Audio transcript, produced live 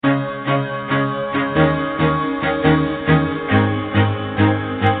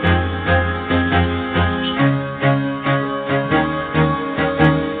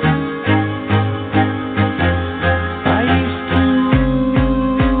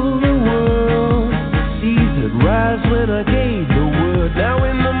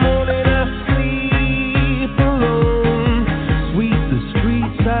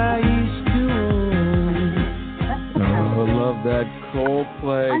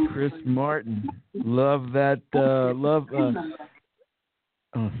Chris Martin. Love that.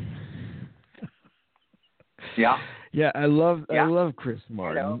 Yeah. Yeah, I love Chris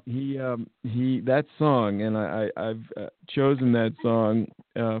Martin. He that song, and I've chosen that song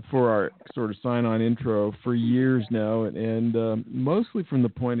for our sort of sign-on intro for years now, and mostly from the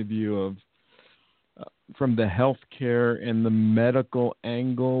point of view of from the healthcare and the medical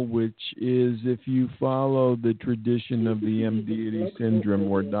angle, which is if you follow the tradition of the M. deity syndrome,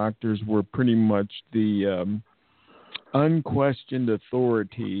 where doctors were pretty much the unquestioned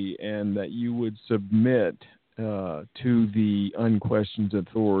authority, and that you would submit to the unquestioned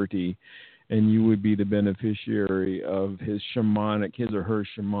authority, and you would be the beneficiary of his or her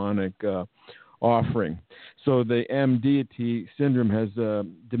shamanic offering. So the M. deity syndrome has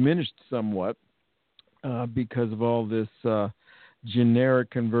diminished somewhat because of all this generic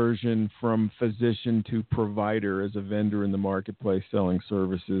conversion from physician to provider as a vendor in the marketplace selling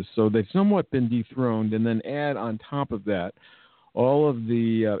services. So they've somewhat been dethroned, and then add on top of that all of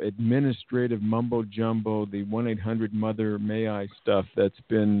the administrative mumbo-jumbo, the 1-800-MOTHER-MAY-I stuff that's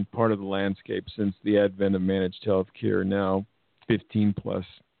been part of the landscape since the advent of managed health care, now 15-plus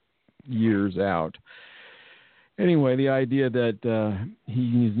years out. Anyway, the idea that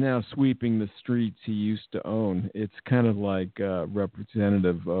he is now sweeping the streets he used to own, it's kind of like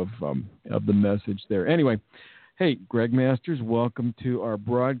representative of the message there. Anyway, hey, Greg Masters, welcome to our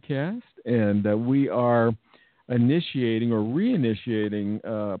broadcast, and we are initiating or reinitiating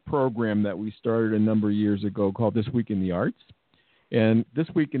a program that we started a number of years ago called This Week in the Arts. And This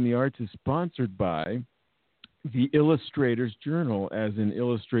Week in the Arts is sponsored by the Illustrators Journal, as in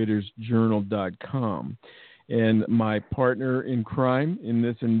illustratorsjournal.com. And my partner in crime in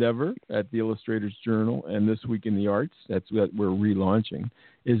this endeavor at the Illustrators Journal and This Week in the Arts, that's what we're relaunching,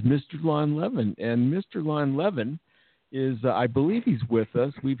 is Mr. Lon Levin. And Mr. Lon Levin is, I believe he's with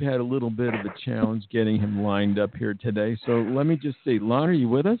us. We've had a little bit of a challenge getting him lined up here today. So let me just say, Lon, are you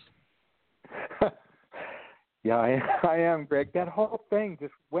with us? Yeah, I am, Greg. That whole thing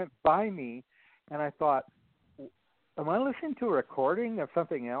just went by me, and I thought, am I listening to a recording of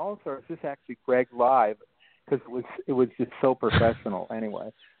something else, or is this actually Greg live? Because it was just so professional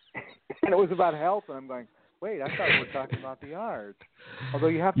anyway. And it was about health, and I'm going, wait, I thought we were talking about the arts. Although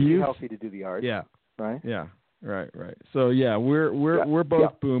you have to be healthy to do the arts. Yeah. Right? Yeah. Right. So yeah, we're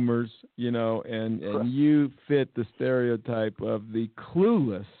both boomers, and you fit the stereotype of the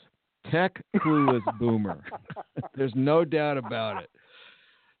clueless, tech clueless boomer. There's no doubt about it.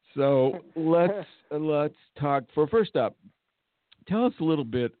 So let's talk. First up, tell us a little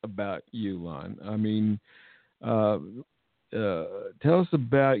bit about you, Lon. I mean, tell us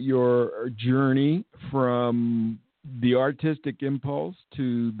about your journey from the artistic impulse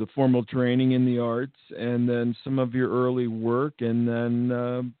to the formal training in the arts, and then some of your early work, and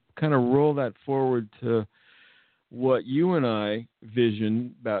then kind of roll that forward to what you and I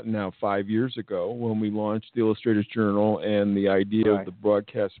visioned about now 5 years ago when we launched the Illustrators Journal and the idea of the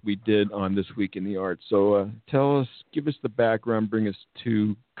broadcast we did on This Week in the Arts. So give us the background, bring us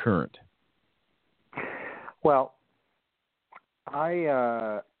to current. Well,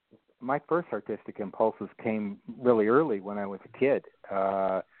 my first artistic impulses came really early when I was a kid.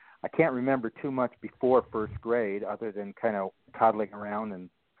 I can't remember too much before first grade other than kind of toddling around and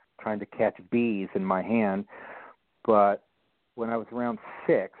trying to catch bees in my hand. But when I was around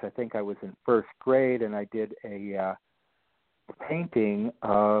 6, I think I was in first grade, and I did a painting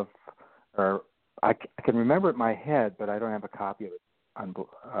of, or I can remember it in my head, but I don't have a copy of it,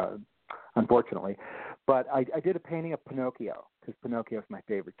 unfortunately. But I did a painting of Pinocchio, because Pinocchio is my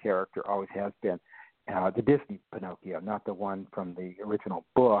favorite character, always has been. The Disney Pinocchio, not the one from the original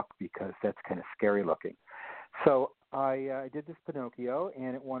book, because that's kind of scary looking. So I did this Pinocchio,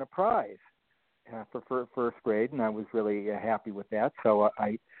 and it won a prize for first grade, and I was really happy with that. So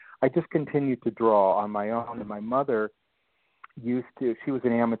I just continued to draw on my own, and my mother she was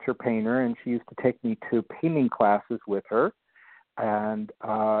an amateur painter, and she used to take me to painting classes with her. And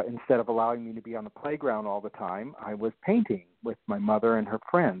instead of allowing me to be on the playground all the time, I was painting with my mother and her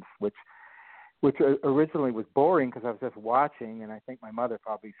friends, which originally was boring because I was just watching, and I think my mother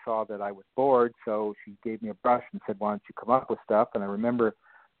probably saw that I was bored, so she gave me a brush and said, why don't you come up with stuff? And I remember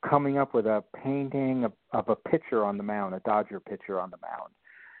coming up with a painting of a pitcher on the mound, a Dodger pitcher on the mound,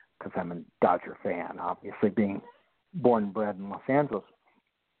 because I'm a Dodger fan, obviously, being born and bred in Los Angeles.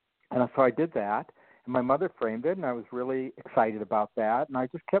 And so I did that. And my mother framed it, and I was really excited about that. And I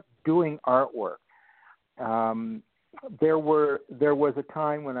just kept doing artwork. There was a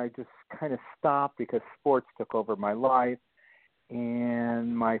time when I just kind of stopped because sports took over my life,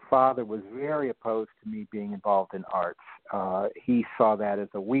 and my father was very opposed to me being involved in arts. He saw that as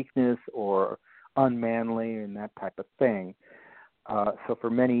a weakness or unmanly and that type of thing. So for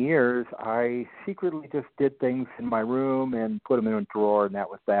many years, I secretly just did things in my room and put them in a drawer, and that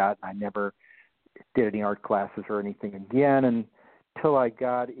was that. I never did any art classes or anything again until I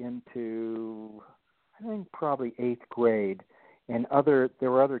got into, I think, probably 8th grade, and there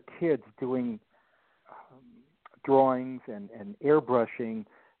were other kids doing drawings and airbrushing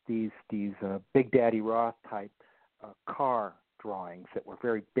these Big Daddy Roth type car drawings that were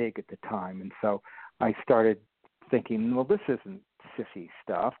very big at the time, and so I started thinking, well, this isn't sissy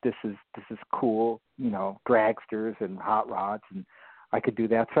stuff. This is cool, dragsters and hot rods, and I could do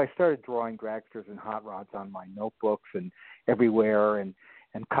that. So I started drawing dragsters and hot rods on my notebooks and everywhere, and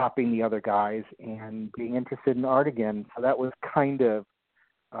copying the other guys and being interested in art again. So that was kind of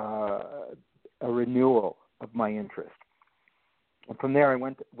a renewal of my interest. And from there,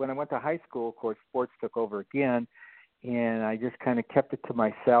 when I went to high school, of course, sports took over again, and I just kind of kept it to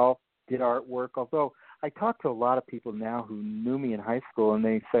myself, did artwork, although I talk to a lot of people now who knew me in high school, and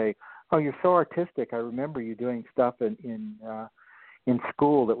they say, "Oh, you're so artistic. I remember you doing stuff in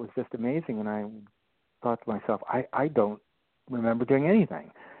school that was just amazing." And I thought to myself, I don't remember doing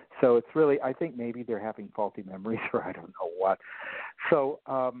anything. So it's really, I think maybe they're having faulty memories, or I don't know what. So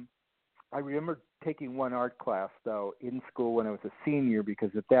I remember taking one art class though in school when I was a senior,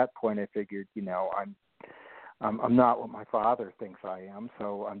 because at that point I figured, I'm not what my father thinks I am,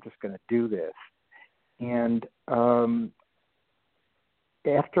 so I'm just going to do this. And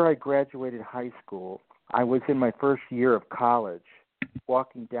after I graduated high school, I was in my first year of college,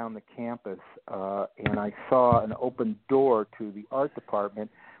 walking down the campus, and I saw an open door to the art department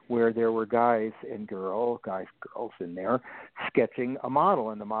where there were guys, girls in there, sketching a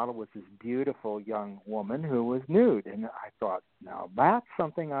model. And the model was this beautiful young woman who was nude. And I thought, now that's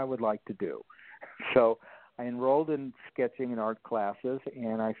something I would like to do. So I enrolled in sketching and art classes,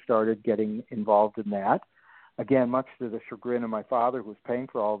 and I started getting involved in that. Again, much to the chagrin of my father, who was paying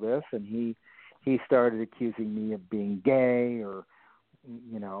for all this, and he started accusing me of being gay or,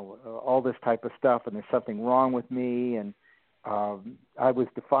 all this type of stuff, and there's something wrong with me. And I was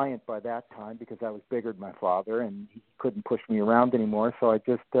defiant by that time because I was bigger than my father, and he couldn't push me around anymore. So I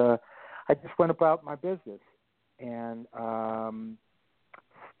just went about my business. And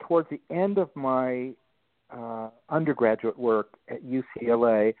towards the end of my undergraduate work at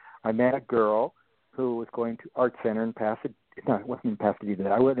UCLA, I met a girl who was going to Art Center in Pasadena. No, it wasn't in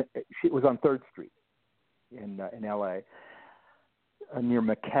Pasadena. It was on 3rd Street in L.A., near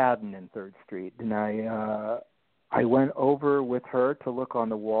McCadden and 3rd Street. And I went over with her to look on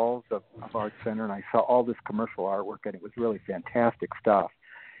the walls of Art Center, and I saw all this commercial artwork, and it was really fantastic stuff.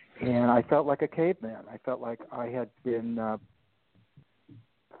 And I felt like a caveman. I felt like I had been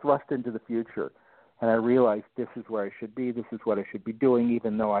thrust into the future. And I realized this is where I should be. This is what I should be doing,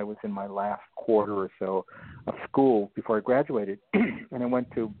 even though I was in my last quarter or so of school before I graduated. And I went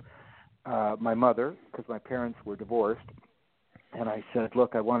to my mother, because my parents were divorced, and I said,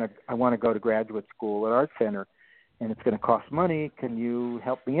 "Look, I want to go to graduate school at Art Center, and it's going to cost money. Can you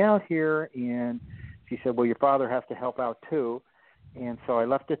help me out here?" And she said, "Well, your father has to help out too." And so I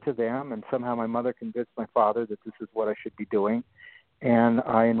left it to them, and somehow my mother convinced my father that this is what I should be doing. And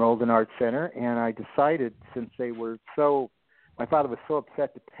I enrolled in Art Center, and I decided, since my father was so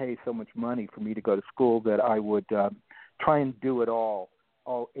upset to pay so much money for me to go to school, that I would try and do it all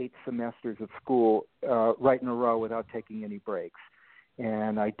 8 semesters of school right in a row without taking any breaks.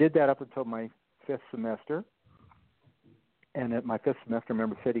 And I did that up until my 5th semester. And at my 5th semester, I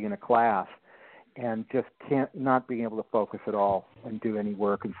remember sitting in a class and just not being able to focus at all and do any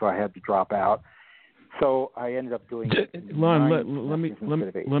work, and so I had to drop out. So I ended up doing Lon, let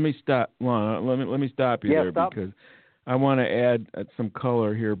me stop. Lon, let me stop you there. Stop. Because I want to add some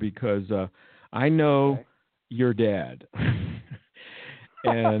color here, because I know your dad,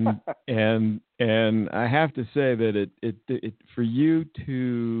 and I have to say that it for you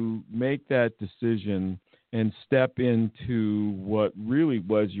to make that decision and step into what really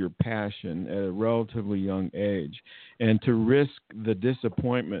was your passion at a relatively young age, and to risk the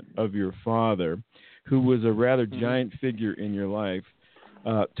disappointment of your father, who was a rather giant figure in your life,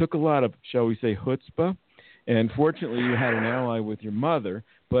 took a lot of, shall we say, chutzpah. And fortunately, you had an ally with your mother.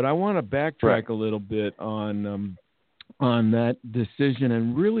 But I want to backtrack a little bit on that decision,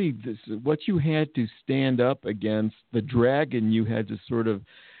 and really what you had to stand up against, the dragon you had to sort of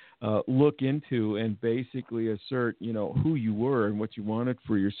look into and basically assert, who you were and what you wanted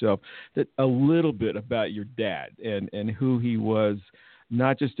for yourself. That a little bit about your dad and who he was,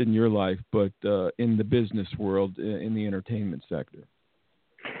 not just in your life, but in the business world, in the entertainment sector?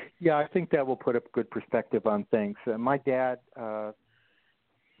 Yeah, I think that will put a good perspective on things. My dad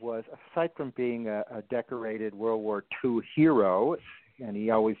was, aside from being a decorated World War II hero, and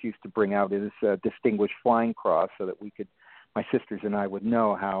he always used to bring out his Distinguished Flying Cross so that we could, my sisters and I would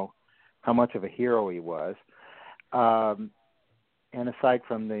know how much of a hero he was. And aside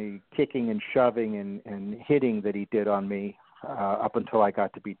from the kicking and shoving and hitting that he did on me up until I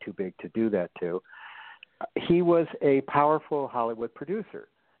got to be too big to do that too, he was a powerful Hollywood producer.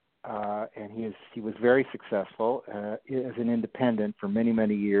 And he was very successful as an independent for many,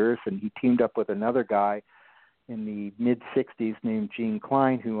 many years, and he teamed up with another guy in the mid-'60s named Gene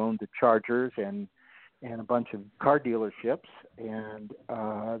Klein, who owned the Chargers and a bunch of car dealerships, and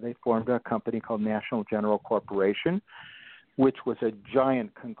they formed a company called National General Corporation, which was a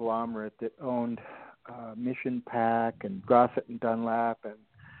giant conglomerate that owned Mission Pack and Grosset and Dunlap and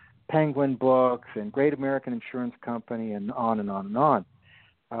Penguin Books and Great American Insurance Company and on and on and on.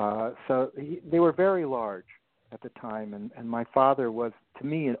 So they were very large at the time, and my father was, to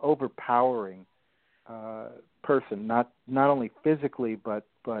me, an overpowering person, not only physically but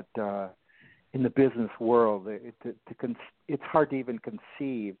in the business world. It's hard to even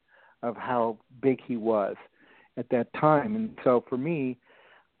conceive of how big he was at that time. And so for me,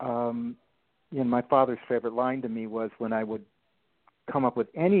 my father's favorite line to me was, when I would come up with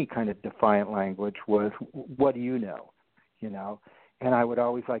any kind of defiant language, was, "What do you know?" And I would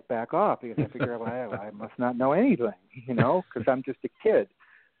always back off, because I figure, well, I must not know anything, because I'm just a kid,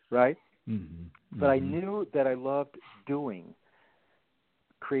 right? Mm-hmm. But I knew that I loved doing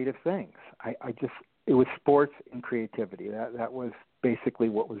creative things. It was sports and creativity. That was basically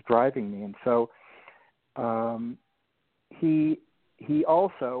what was driving me. And so he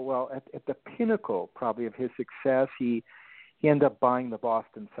also, at the pinnacle probably of his success, he ended up buying the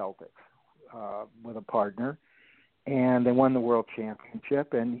Boston Celtics with a partner. And they won the world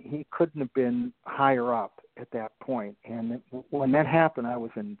championship, and he couldn't have been higher up at that point. And when that happened, I was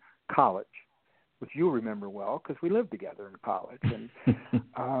in college, which you remember well, because we lived together in college. And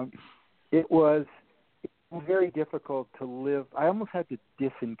it was very difficult to live. I almost had to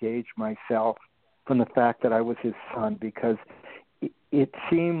disengage myself from the fact that I was his son, because it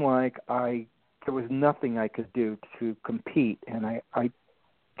seemed like there was nothing I could do to compete, and I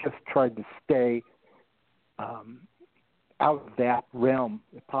just tried to stay out of that realm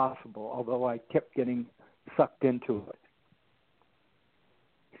if possible, although I kept getting sucked into it.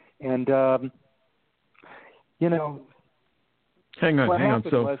 And, hang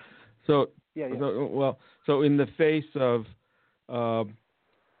on. So in the face of,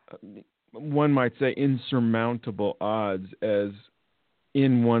 one might say, insurmountable odds, as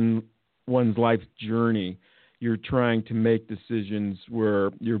in one's life's journey, you're trying to make decisions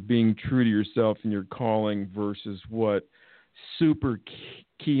where you're being true to yourself and your calling versus what super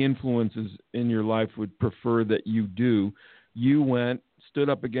key influences in your life would prefer that you do. You stood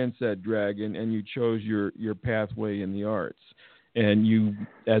up against that dragon, and you chose your pathway in the arts. And you,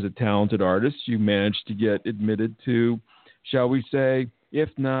 as a talented artist, you managed to get admitted to, shall we say, if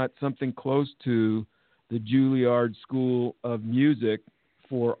not something close to, the Juilliard School of Music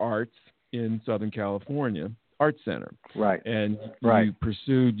for Arts in Southern California, Art Center. Right. And you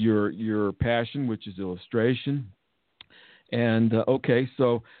pursued your passion, which is illustration. And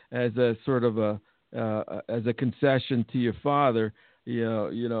so as a sort of as a concession to your father,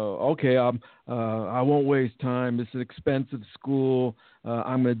 I won't waste time. This is an expensive school.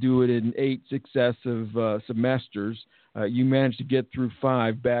 I'm going to do it in 8 successive semesters. You managed to get through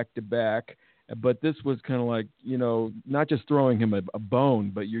 5 back to back, but this was kind of like, not just throwing him a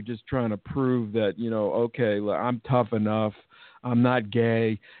bone, but you're just trying to prove that, I'm tough enough. I'm not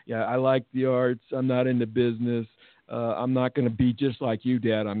gay. Yeah, I like the arts. I'm not into business. I'm not going to be just like you,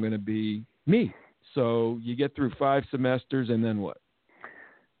 Dad. I'm going to be me. So you get through 5 semesters, and then what?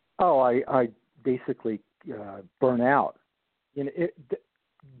 Oh, I basically burn out.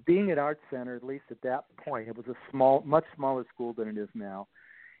 Being at Art Center, at least at that point, it was a much smaller school than it is now.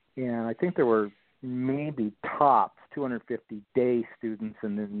 And I think there were maybe tops 250 day students,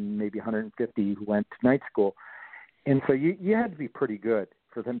 and then maybe 150 who went to night school. And so you had to be pretty good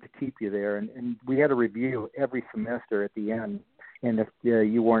for them to keep you there. And we had a review every semester at the end. And if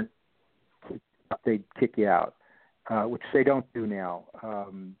you weren't, they'd kick you out, which they don't do now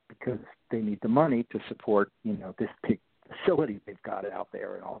because they need the money to support, this big facility they've got out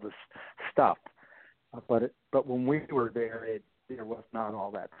there and all this stuff. But when we were there, there was not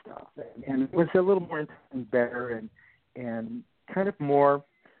all that stuff. And it was a little more better and kind of more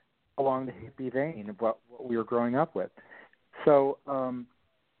along the hippie vein of what we were growing up with. So,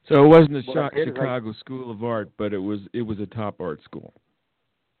 so it wasn't a what I did is Chicago School of Art, but it was a top art school.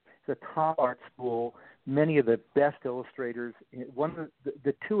 It's a top art school. Many of the best illustrators. One of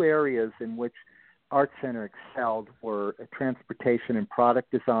the two areas in which Art Center excelled were transportation and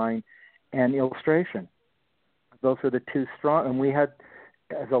product design and illustration. Those are the two strong, and we had,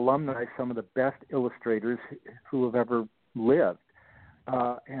 as alumni, some of the best illustrators who have ever lived.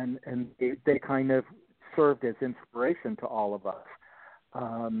 And they kind of served as inspiration to all of us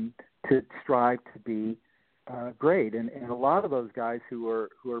to strive to be great. And a lot of those guys who are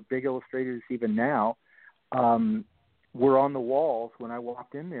big illustrators even now were on the walls when I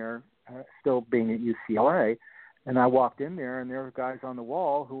walked in there, still being at UCLA, and I walked in there, and there were guys on the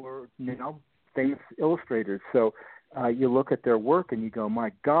wall who were famous illustrators. So you look at their work and you go,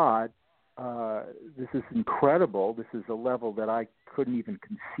 my God, this is incredible. This is a level that I couldn't even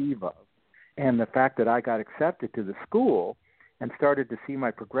conceive of. And the fact that I got accepted to the school and started to see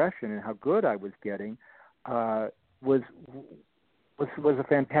my progression and how good I was getting was a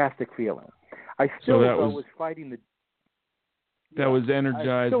fantastic feeling. I still was fighting the. That was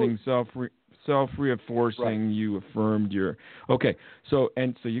energizing, self-reinforcing. Right. You affirmed your. Okay, so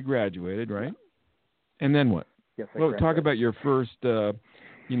you graduated, right? And then what? Yes, I graduated. Talk about your first,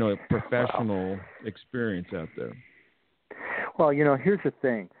 professional experience out there. Well, here's the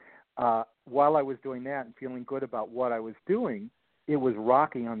thing. While I was doing that and feeling good about what I was doing, it was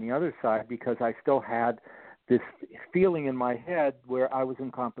rocking on the other side because I still had this feeling in my head where I was in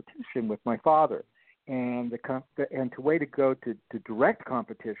competition with my father. And the way to go to direct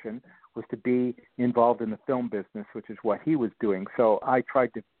competition was to be involved in the film business, which is what he was doing. So I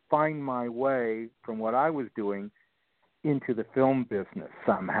tried to find my way from what I was doing into the film business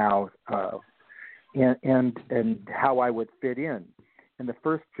somehow, and how I would fit in. And the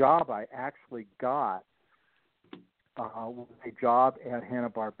first job I actually got was a job at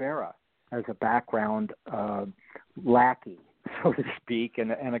Hanna-Barbera as a background lackey, so to speak,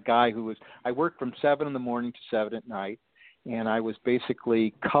 and a guy who was, I worked from 7 in the morning to 7 at night, and I was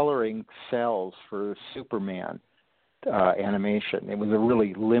basically coloring cells for Superman animation. It was a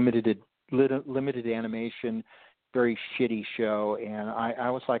really limited animation, very shitty show, and I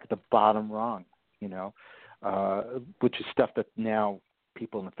was like at the bottom rung, which is stuff that now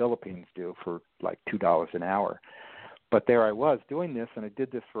people in the Philippines do for like $2 an hour. But there I was doing this, and I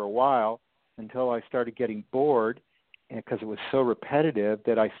did this for a while until I started getting bored, because it was so repetitive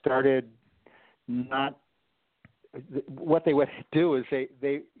that I started not. What they would do is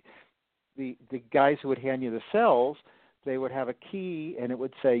the guys who would hand you the cells, they would have a key, and it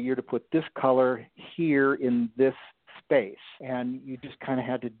would say you're to put this color here in this space, and you just kind of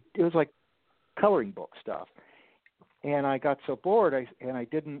had to. It was like coloring book stuff. And I got so bored, and I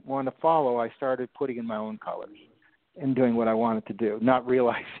didn't want to follow. I started putting in my own colors and doing what I wanted to do, not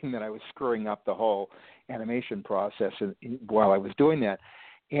realizing that I was screwing up the whole animation process while I was doing that.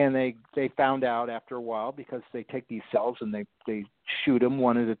 And they found out after a while, because they take these cells and they shoot them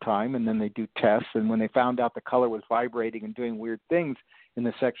one at a time, and then they do tests. And when they found out the color was vibrating and doing weird things in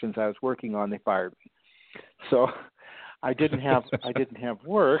the sections I was working on, they fired me. So I didn't have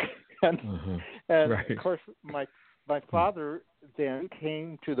work, and right. Of course my father then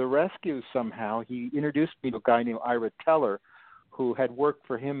came to the rescue somehow. He introduced me to a guy named Ira Teller, who had worked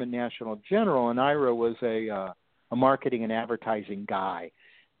for him in National General, and Ira was a marketing and advertising guy,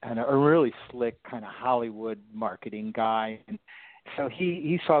 and a really slick kind of Hollywood marketing guy. And so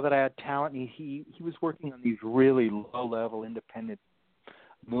he saw that I had talent, and he was working on these really low-level independent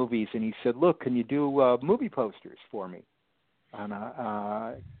movies, and he said, look, can you do movie posters for me? And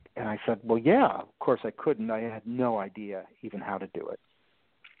I said, well, yeah, of course I couldn't. I had no idea even how to do it.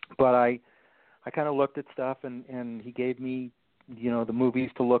 But I kind of looked at stuff, and he gave me, the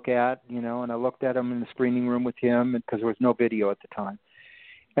movies to look at, and I looked at them in the screening room with him because there was no video at the time.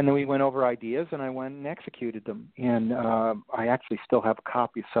 And then we went over ideas, and I went and executed them. And I actually still have a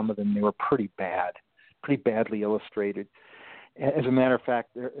copy of some of them. They were pretty badly illustrated. As a matter of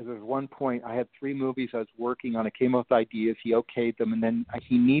fact, there was one point I had 3 movies I was working on. I came up with ideas. He okayed them, and then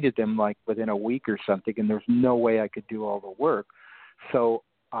he needed them like within a week or something, and there's no way I could do all the work. So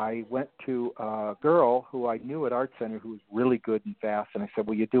I went to a girl who I knew at Art Center who was really good and fast, and I said,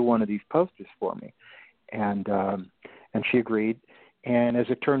 will you do one of these posters for me? And she agreed. And as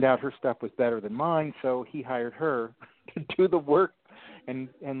it turned out, her stuff was better than mine, so he hired her to do the work and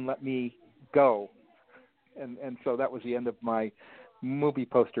let me go. And so that was the end of my movie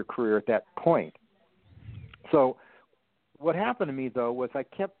poster career at that point. So what happened to me, though, was I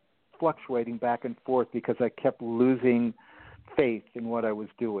kept fluctuating back and forth because I kept losing faith in what I was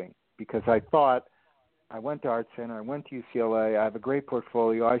doing, because I thought I went to Art Center. I went to UCLA. I have a great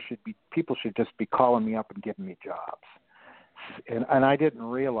portfolio. People should just be calling me up and giving me jobs. And I didn't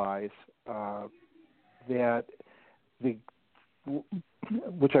realize that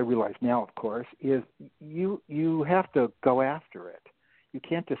which I realize now, of course, is you have to go after it. You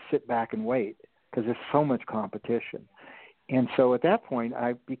can't just sit back and wait because there's so much competition. And so at that point,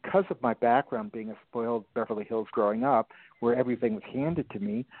 because of my background being a spoiled Beverly Hills growing up, where everything was handed to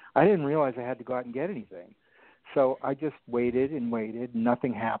me, I didn't realize I had to go out and get anything. So I just waited and waited, and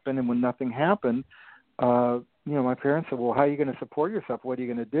nothing happened. And when nothing happened, my parents said, well, how are you going to support yourself? What are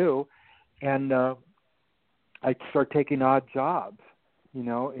you going to do? And I started taking odd jobs, in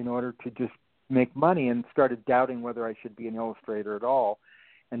order to just make money, and started doubting whether I should be an illustrator at all.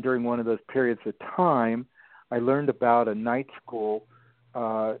 And during one of those periods of time, I learned about a night school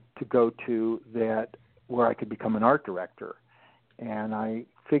to go to where I could become an art director. And I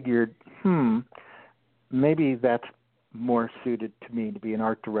figured, maybe that's more suited to me to be an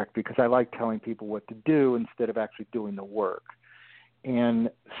art director, because I like telling people what to do instead of actually doing the work. And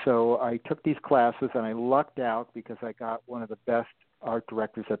so I took these classes, and I lucked out because I got one of the best art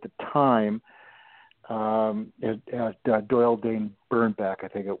directors at the time, at Doyle Dane Bernbeck, I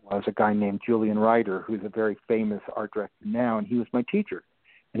think it was, a guy named Julian Ryder, who's a very famous art director now, and he was my teacher.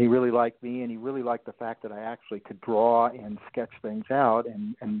 And he really liked me, and he really liked the fact that I actually could draw and sketch things out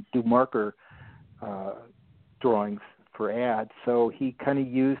and do marker drawings for ads. So he kind of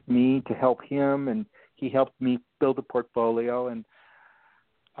used me to help him, and he helped me build a portfolio, and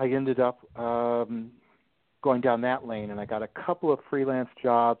I ended up going down that lane, and I got a couple of freelance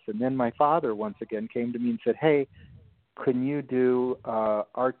jobs. And then my father once again came to me and said, hey, can you do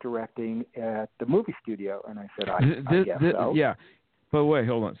art directing at the movie studio? And I said, I guess so. Yeah, but wait,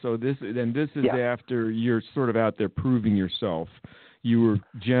 hold on. So this is after you're sort of out there proving yourself. You were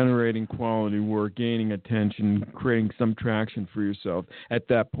generating quality work, gaining attention, creating some traction for yourself. At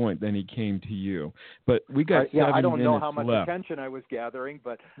that point, then he came to you. But we got 7 minutes left. I don't know how much attention I was gathering,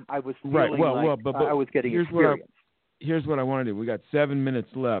 but I was feeling but I was getting experience. Here's what I want to do. We got 7 minutes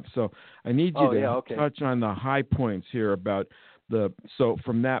left, so I need you to touch on the high points here about so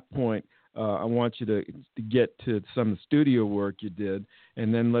from that point, I want you to get to some of the studio work you did,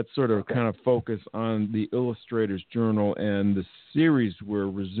 and then let's sort of kind of focus on the Illustrators Journal and the series we're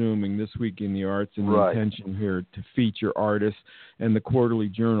resuming this week in the arts, and the intention here to feature artists, and the quarterly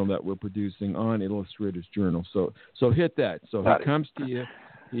journal that we're producing on Illustrators Journal. So hit that. So he comes to you.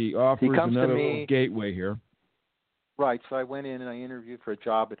 He offers another little gateway here. Right. So I went in and I interviewed for a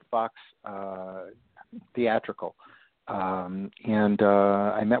job at Fox Theatrical. And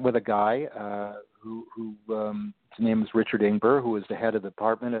I met with a guy who his name is Richard Ingber, who was the head of the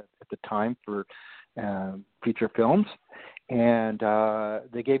department at the time for feature films, and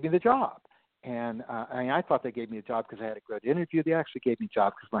they gave me the job. And I thought they gave me a job because I had a good interview. They actually gave me a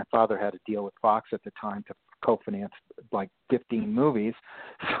job because my father had a deal with Fox at the time to co-finance like 15 movies,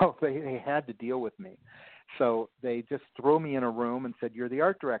 so they had to deal with me. So they just threw me in a room and said, "You're the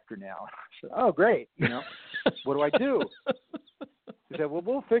art director now." I said, "Oh, great! What do I do?" They said, "Well,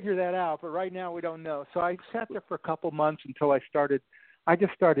 we'll figure that out, but right now we don't know." So I sat there for a couple months until I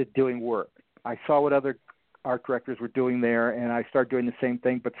just started doing work. I saw what other art directors were doing there, and I started doing the same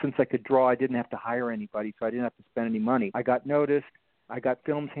thing. But since I could draw, I didn't have to hire anybody, so I didn't have to spend any money. I got noticed. I got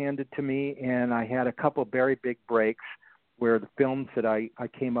films handed to me, and I had a couple of very big breaks where the films that I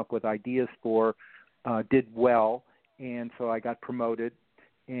came up with ideas for did well, and so I got promoted.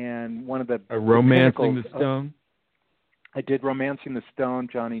 And one of the Romancing the Stone. I did Romancing the Stone,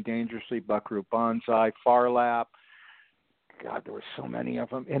 Johnny Dangerously, Buckaroo Banzai, Far Lap. God, there were so many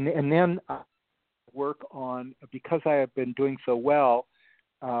of them. And then work on, because I have been doing so well,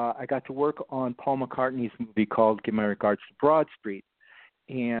 I got to work on Paul McCartney's movie called Give My Regards to Broad Street.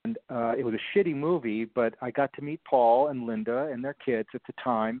 And it was a shitty movie, but I got to meet Paul and Linda and their kids at the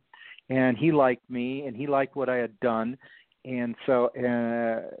time. And he liked me, and he liked what I had done. And so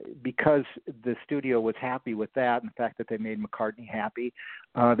because the studio was happy with that and the fact that they made McCartney happy,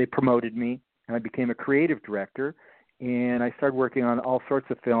 they promoted me, and I became a creative director. And I started working on all sorts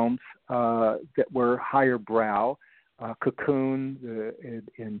of films that were higher brow, Cocoon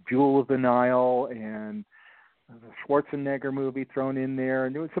and Jewel of the Nile, and the Schwarzenegger movie thrown in there.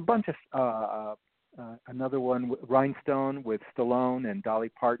 And there was a bunch of another one, Rhinestone, with Stallone and Dolly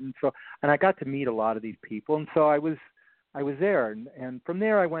Parton. So, and I got to meet a lot of these people, and so I was there. And from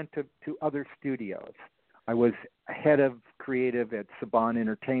there, I went to other studios. I was head of creative at Saban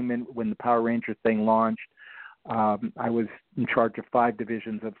Entertainment when the Power Ranger thing launched. I was in charge of 5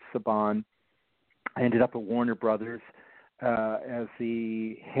 divisions of Saban. I ended up at Warner Brothers as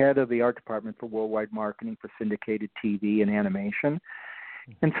the head of the art department for worldwide marketing for syndicated TV and animation.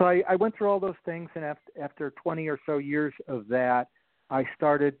 And so I went through all those things, and after 20 or so years of that, I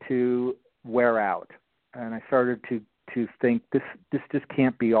started to wear out, and I started to think this just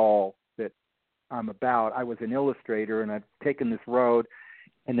can't be all that I'm about. I was an illustrator, and I've taken this road,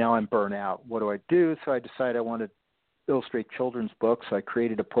 and now I'm burnt out. What do I do? So I decided I wanted to illustrate children's books. So I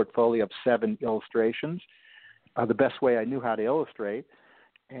created a portfolio of 7 illustrations, the best way I knew how to illustrate,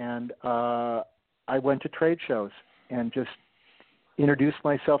 and I went to trade shows and just introduced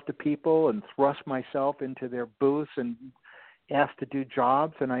myself to people and thrust myself into their booths and asked to do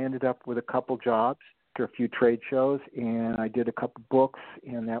jobs, and I ended up with a couple jobs after a few trade shows, and I did a couple books,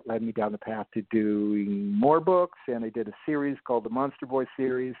 and that led me down the path to doing more books, and I did a series called the Monster Boy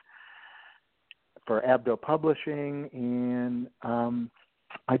series for Abdo Publishing, and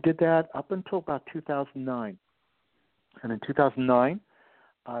I did that up until about 2009. And in 2009,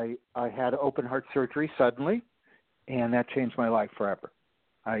 I had open heart surgery suddenly, and that changed my life forever.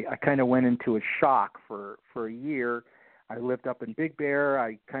 I kind of went into a shock for a year. I lived up in Big Bear.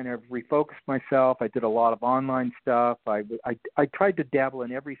 I kind of refocused myself. I did a lot of online stuff. I tried to dabble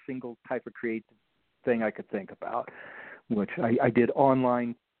in every single type of creative thing I could think about, which I did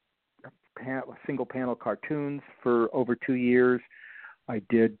online single panel cartoons for over 2 years. I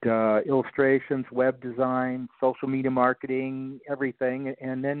did illustrations, web design, social media marketing, everything.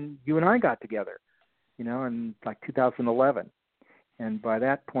 And then you and I got together, in like 2011. And by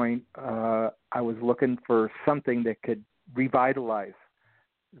that point, I was looking for something that could revitalize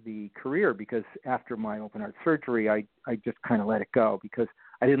the career, because after my open heart surgery, I just kind of let it go because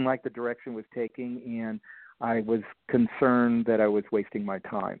I didn't like the direction it was taking, and I was concerned that I was wasting my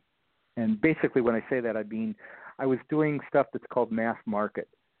time. And basically when I say that, I mean I was doing stuff that's called mass market,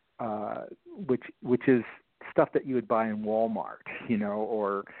 which is stuff that you would buy in Walmart,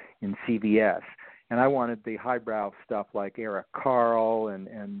 or in CVS. And I wanted the highbrow stuff like Eric Carle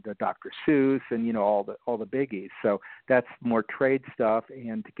and Dr. Seuss and all the biggies. So that's more trade stuff,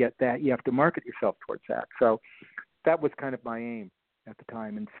 and to get that, you have to market yourself towards that. So that was kind of my aim at the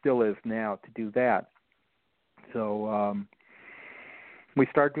time, and still is now, to do that. So we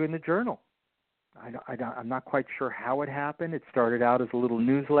started doing the journal. I'm not quite sure how it happened. It started out as a little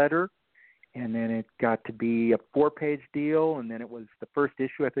newsletter, and then it got to be a 4-page deal, and then it was the first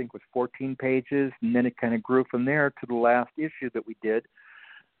issue, I think, was 14 pages, and then it kind of grew from there to the last issue that we did,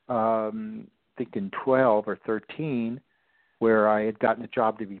 I think in 12 or 13, where I had gotten a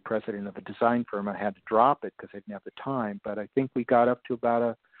job to be president of a design firm. I had to drop it because I didn't have the time, but I think we got up to about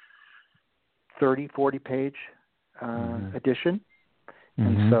a 30, 40-page edition.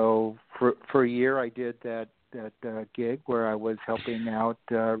 Mm-hmm. And so for a year I did that gig where I was helping out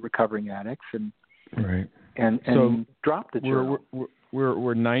recovering addicts and so dropped the journal.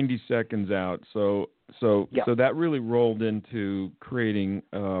 We're 90 seconds out, so that really rolled into creating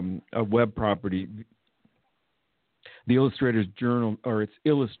a web property, the Illustrators Journal, or it's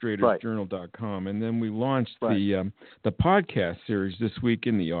illustratorsjournal.com, and then we launched the podcast series This Week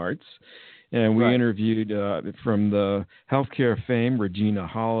in the Arts. And we interviewed from the healthcare fame, Regina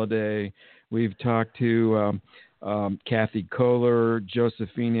Holiday. We've talked to Kathy Kohler,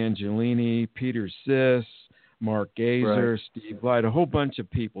 Josephine Angelini, Peter Siss, Mark Gazer, Steve Light, a whole bunch of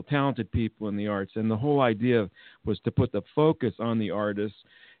people, talented people in the arts. And the whole idea was to put the focus on the artists,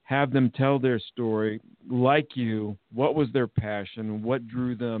 have them tell their story like you. What was their passion? What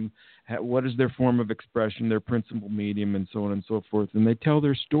drew them? What is their form of expression, their principal medium, and so on and so forth? And they tell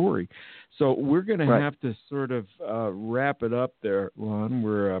their story. So we're going to have to sort of wrap it up there, Lon.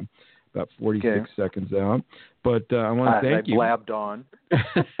 We're about 46 seconds out. But I want to thank you. I blabbed on.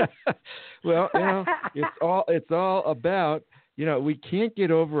 Well, it's all about, we can't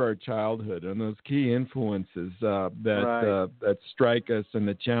get over our childhood and those key influences that strike us, and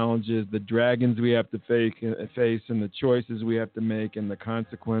the challenges, the dragons we have to face, and the choices we have to make, and the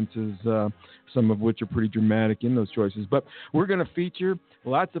consequences, some of which are pretty dramatic in those choices. But we're going to feature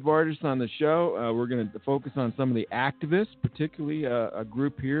lots of artists on the show. We're going to focus on some of the activists, particularly a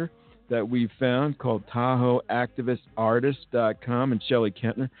group here that we've found called TahoeActivistArtist.com, and Shelley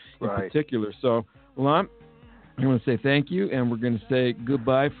Kentner in particular. So, Lon, I want to say thank you, and we're going to say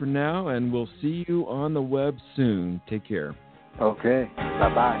goodbye for now, and we'll see you on the web soon. Take care. Okay.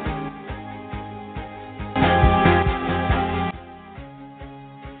 Bye-bye.